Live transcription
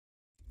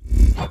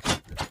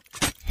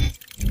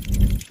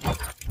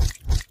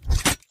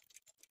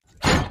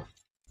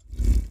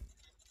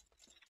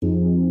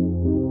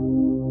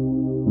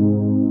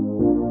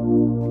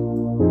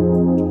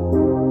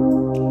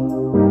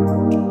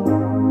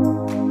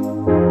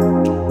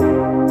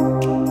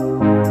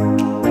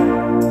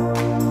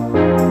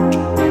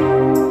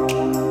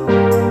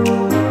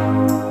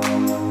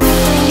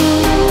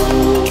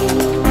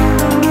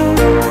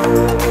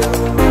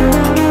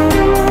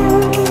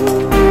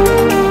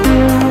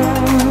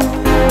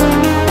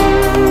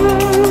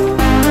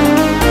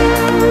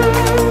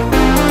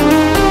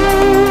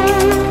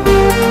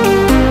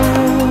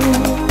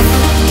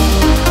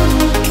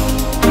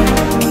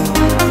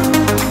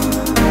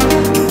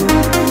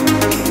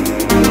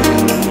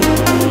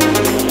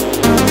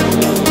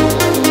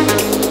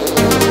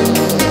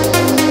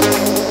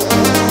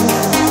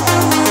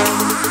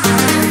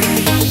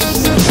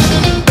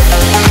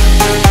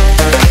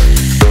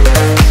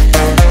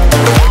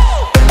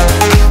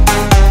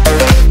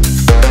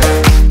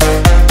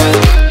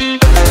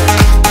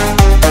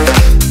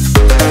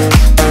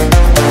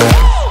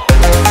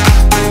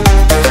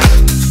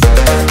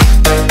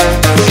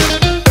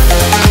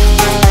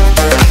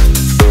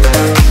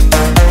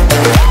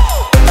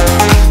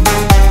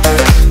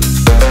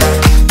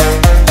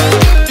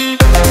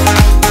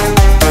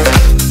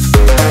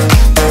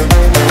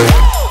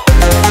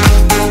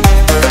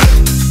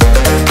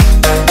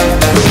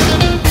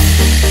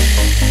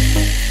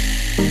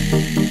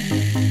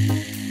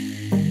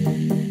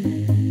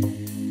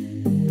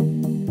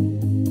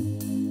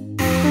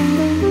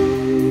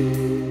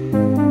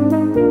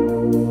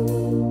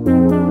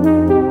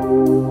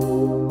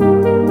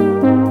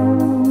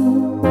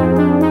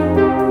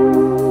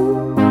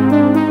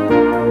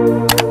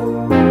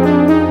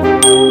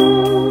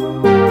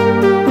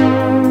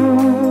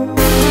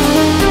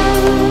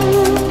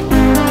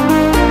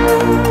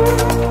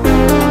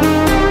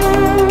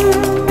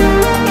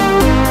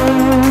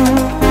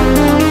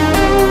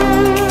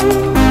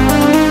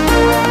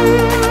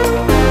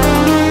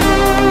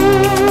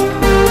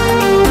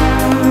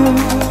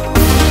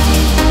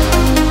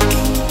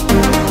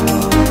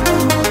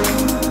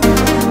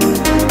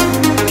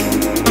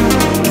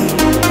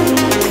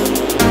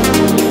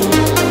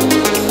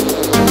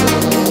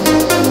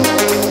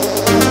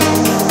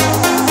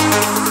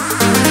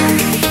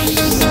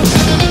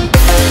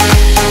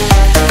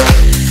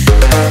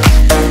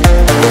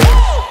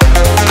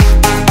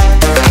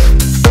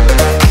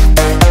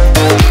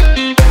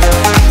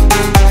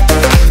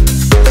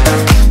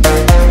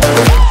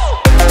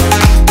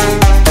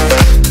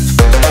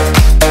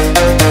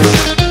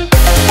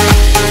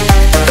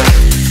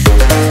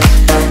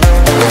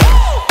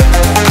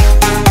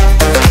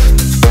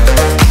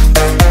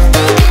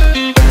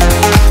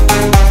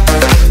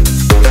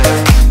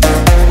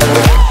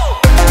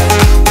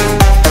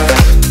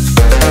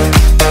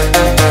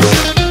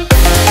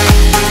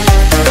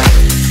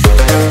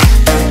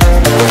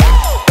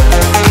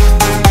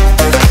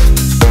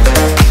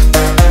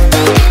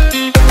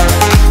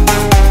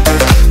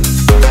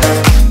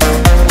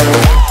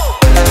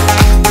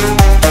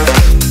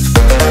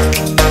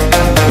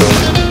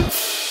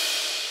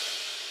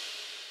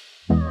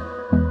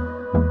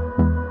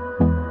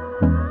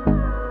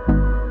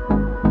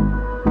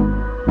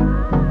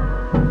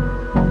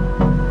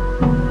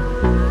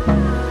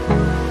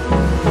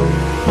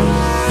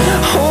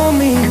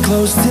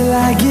close till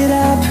I get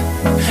up.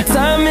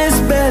 Time is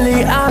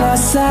barely on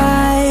our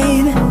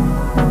side.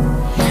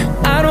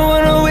 I don't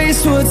wanna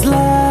waste what's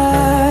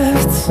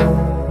left.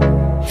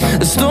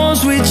 The storms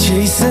we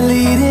chase are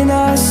leading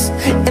us,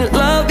 and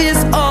love is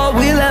all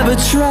we'll ever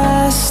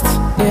trust.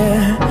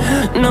 Yeah,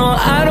 no,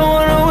 I don't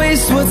wanna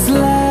waste what's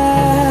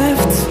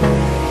left.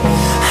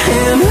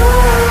 And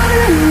on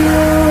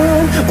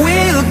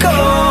we'll go,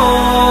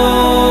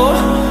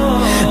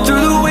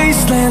 through the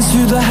wastelands,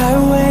 through the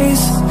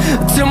highways,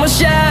 till my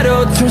shadow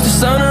turns to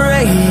sun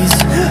rays.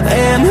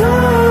 And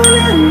on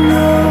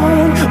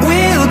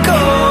we'll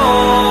go,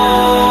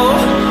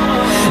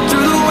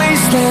 through the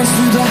wastelands,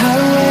 through the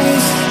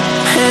highways,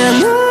 and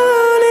on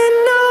we'll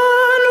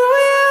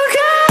go.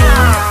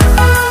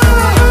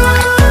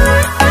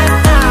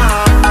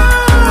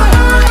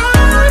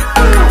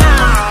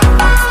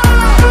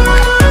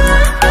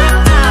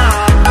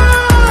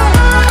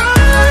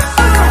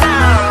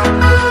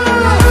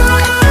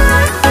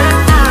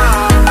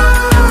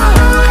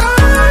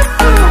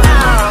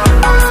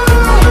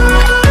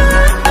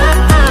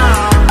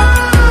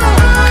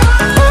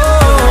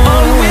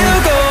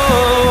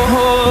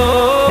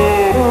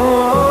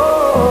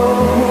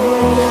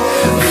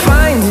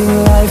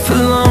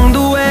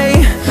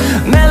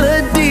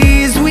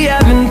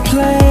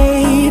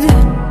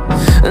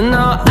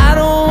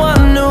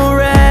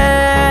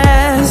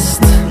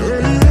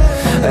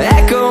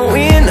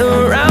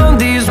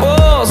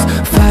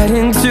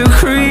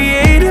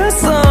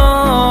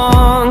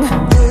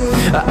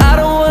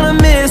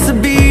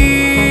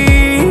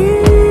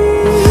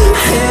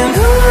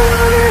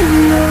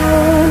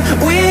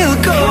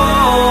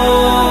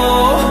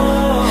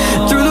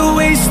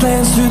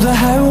 Through the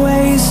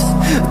highways,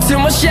 till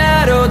my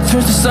shadow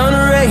turns to sun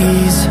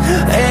rays.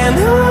 And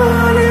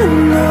on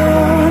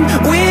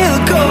we'll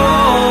go,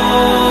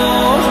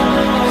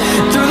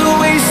 through the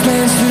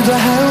wastelands, through the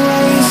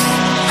highways,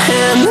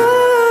 and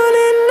on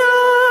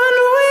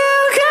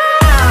we'll go.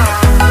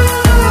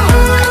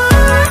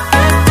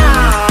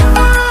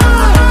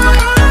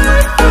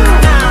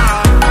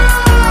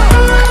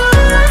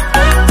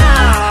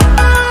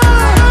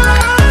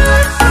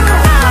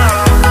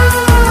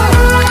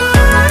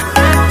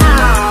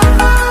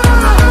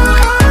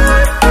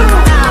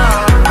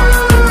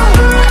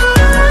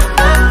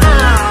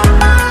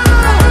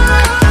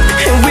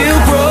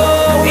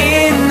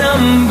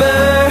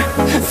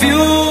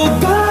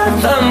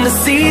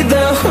 See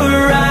the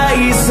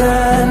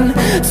horizon,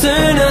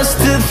 turn us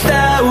to thousands.